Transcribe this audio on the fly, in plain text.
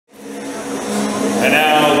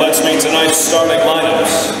let's meet tonight's starting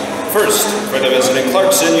lineups. First, for the visiting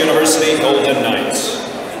Clarkson University Golden Knights.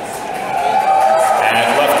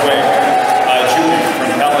 At left wing, a junior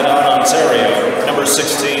from Caledon, Ontario, number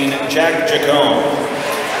 16, Jack Jacome.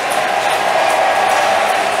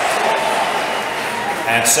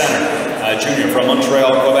 At center, a junior from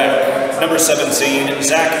Montreal, Quebec, number 17,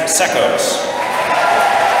 Zach Sekos.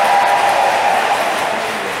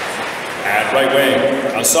 At right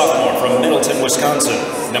wing, a sophomore from Middleton, Wisconsin,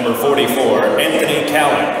 number 44, Anthony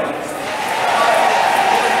Callan.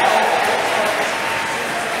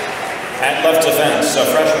 At left defense, a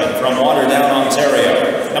freshman from Waterdown,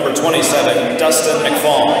 Ontario, number 27, Dustin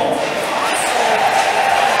McFall.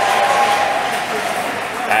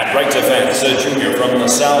 At right defense, a junior from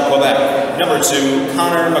LaSalle, Quebec, number 2,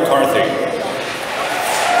 Connor McCarthy.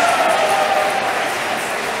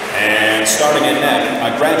 And starting in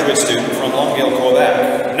net, a graduate student from Longueuil,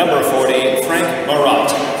 Quebec, number 40, Frank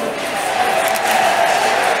Marat.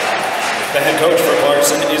 The head coach for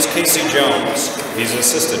Clarkson is Casey Jones. He's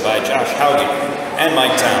assisted by Josh Hauge and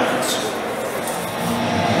Mike Towns.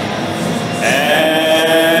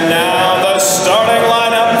 And now the starting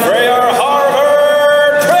lineup for your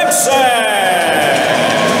Harvard Crimson.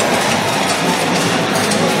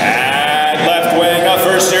 At left wing, a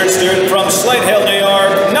first-year student from Slate Hill, New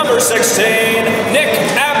York, number 16, Nick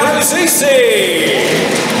Abruzzese.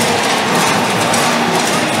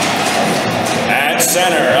 At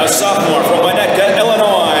center, a sophomore from Winnetka,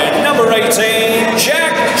 Illinois, number 18,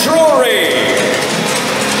 Jack Drury.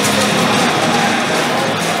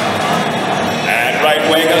 At right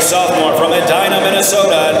wing, a sophomore from Edina,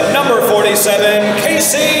 Minnesota, number 47,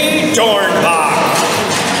 Casey Dornbach.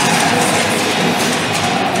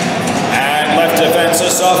 At left defense, a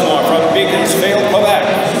sophomore from Beaconsfield,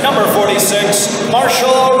 Quebec, number 46,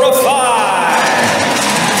 Marshall Rafai.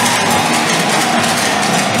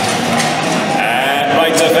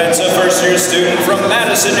 Defensive first-year student from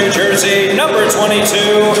Madison, New Jersey, number 22,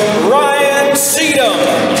 Ryan Seedham.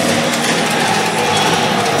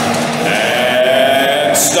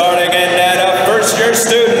 And starting in net, a first-year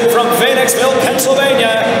student from Phoenixville,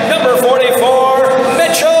 Pennsylvania, number 44,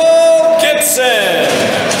 Mitchell Gibson.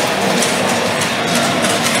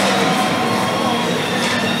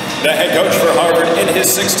 The head coach for Harvard in his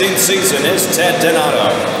 16th season is Ted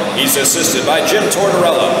Donato. He's assisted by Jim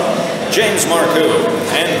Tortorella, James Marcoux,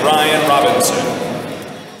 and Brian Robinson.